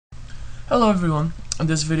Hello everyone, in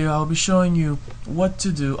this video I'll be showing you what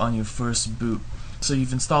to do on your first boot. So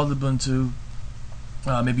you've installed Ubuntu,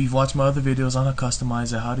 maybe you've watched my other videos on how to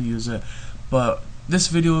customize it, how to use it, but this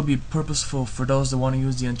video will be purposeful for those that want to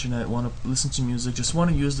use the internet, want to listen to music, just want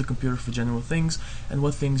to use the computer for general things, and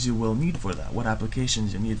what things you will need for that, what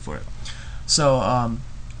applications you need for it. So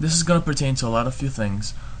this is going to pertain to a few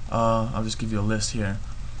things. I'll just give you a list here.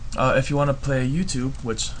 If you want to play YouTube,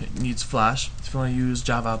 which needs Flash, if you want to use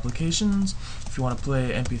Java applications, if you want to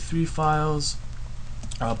play MP3 files,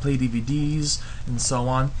 play DVDs, and so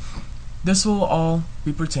on, this will all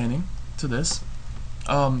be pertaining to this.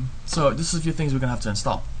 So this is a few things we're going to have to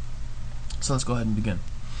install. So let's go ahead and begin.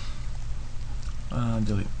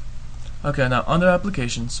 Delete. Okay, now under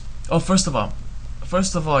applications, first of all,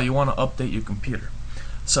 you want to update your computer.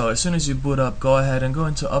 So as soon as you boot up, go ahead and go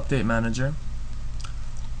into Update Manager.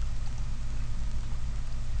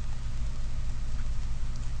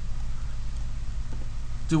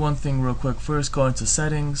 Do one thing real quick. First, go into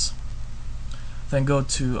Settings, then go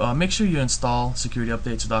to make sure you install security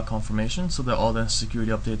updates without confirmation, so that all the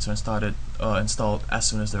security updates are installed as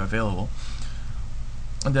soon as they're available.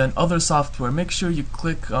 And then other software, make sure you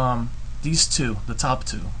click these two, the top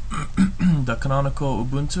two, the Canonical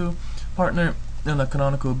Ubuntu partner and the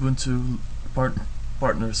Canonical Ubuntu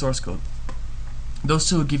partner source code. Those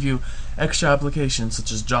two will give you extra applications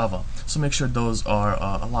such as Java, so make sure those are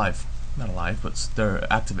alive. Not alive, but they're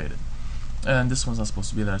activated. And this one's not supposed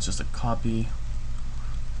to be there, it's just a copy.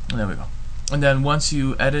 And there we go. And then once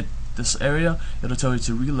you edit this area, it'll tell you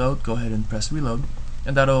to reload. Go ahead and press reload,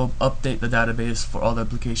 and that'll update the database for all the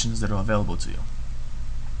applications that are available to you.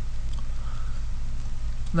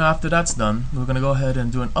 Now after that's done, we're going to go ahead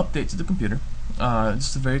and do an update to the computer.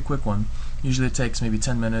 Just a very quick one. Usually it takes maybe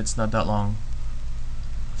 10 minutes, not that long.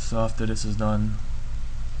 So after this is done,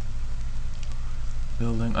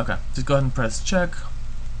 building. Okay, just go ahead and press check.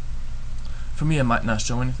 For me, it might not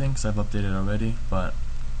show anything because I've updated already, but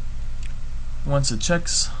once it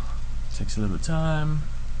checks, it takes a little bit of time.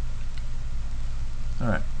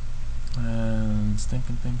 Alright, and it's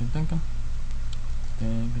thinking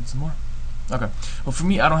some more. Okay, well for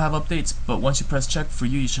me, I don't have updates, but once you press check, for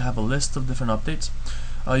you, you should have a list of different updates.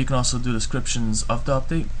 You can also do descriptions of the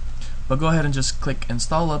update, but go ahead and just click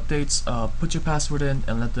install updates, put your password in,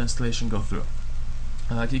 and let the installation go through.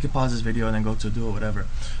 You can pause this video and then go to do it, whatever.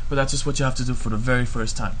 But that's just what you have to do for the very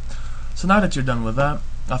first time. So now that you're done with that,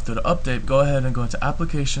 after the update, go ahead and go into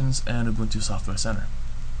Applications and Ubuntu Software Center.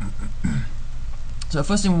 So the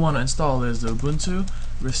first thing we want to install is the Ubuntu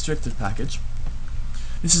Restricted Package.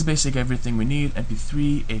 This is basically everything we need: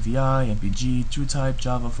 MP3, AVI, MPG, TrueType,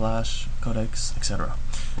 Java, Flash, codecs, etc.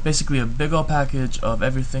 Basically a big old package of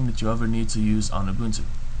everything that you ever need to use on Ubuntu.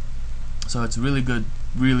 So it's a really good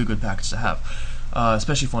package to have.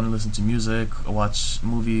 Especially if you want to listen to music, or watch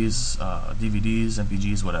movies, DVDs,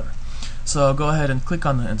 MPGs, whatever. So go ahead and click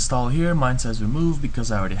on the install here. Mine says remove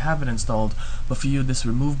because I already have it installed, but for you this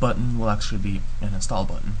remove button will actually be an install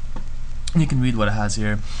button. And you can read what it has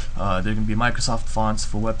here. There can be Microsoft fonts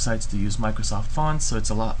for websites to use Microsoft fonts, so it's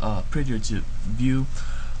a lot prettier to view.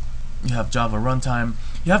 You have Java runtime.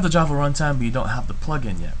 You have the Java runtime, but you don't have the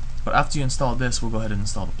plugin yet. But after you install this, we'll go ahead and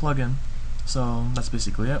install the plugin. So that's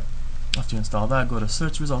basically it. After you install that, go to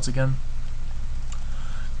search results again.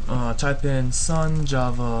 Type in Sun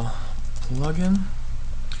Java plugin,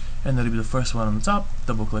 and that'll be the first one on the top.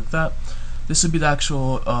 Double click that. This would be the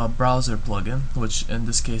actual browser plugin, which in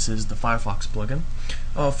this case is the Firefox plugin.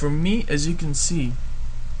 For me, as you can see,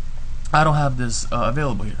 I don't have this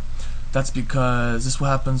available here. That's because this is what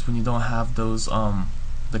happens when you don't have those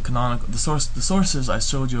the sources I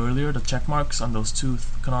showed you earlier, the check marks on those two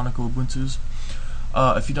canonical Ubuntus.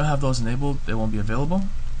 If you don't have those enabled, they won't be available.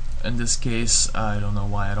 In this case, I don't know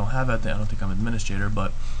why I don't have it. I don't think I'm administrator,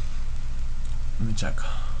 but let me check.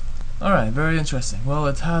 Alright, very interesting. Well,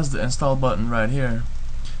 it has the install button right here,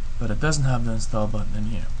 but it doesn't have the install button in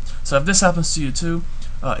here. So if this happens to you too,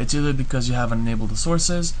 it's either because you haven't enabled the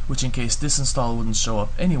sources, which in case this install wouldn't show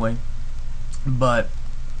up anyway, but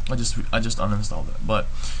I just uninstalled it. But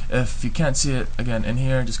if you can't see it again in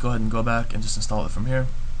here, just go ahead and go back and just install it from here.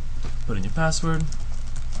 Put in your password,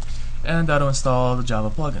 and that'll install the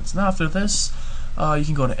Java plugins. Now after this, you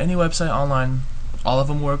can go to any website online. All of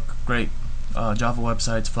them work great. Java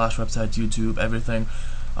websites, Flash websites, YouTube, everything.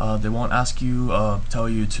 They won't ask you, tell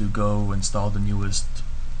you to go install the newest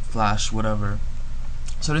Flash, whatever.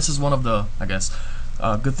 So this is one of the, I guess,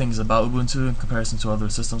 good things about Ubuntu in comparison to other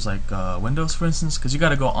systems like Windows, for instance, because you got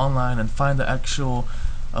to go online and find the actual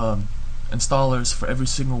installers for every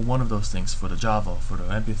single one of those things, for the Java, for the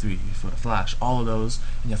MP3, for the Flash, all of those,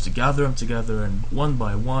 and you have to gather them together and one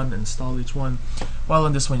by one install each one. While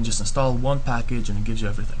on this one, you just install one package and it gives you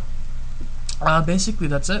everything. Basically,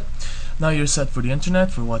 that's it. Now you're set for the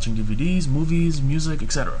internet, for watching DVDs, movies, music,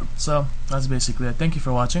 etc. So that's basically it. Thank you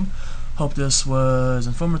for watching. Hope this was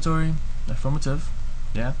informative,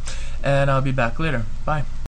 yeah, and I'll be back later. Bye.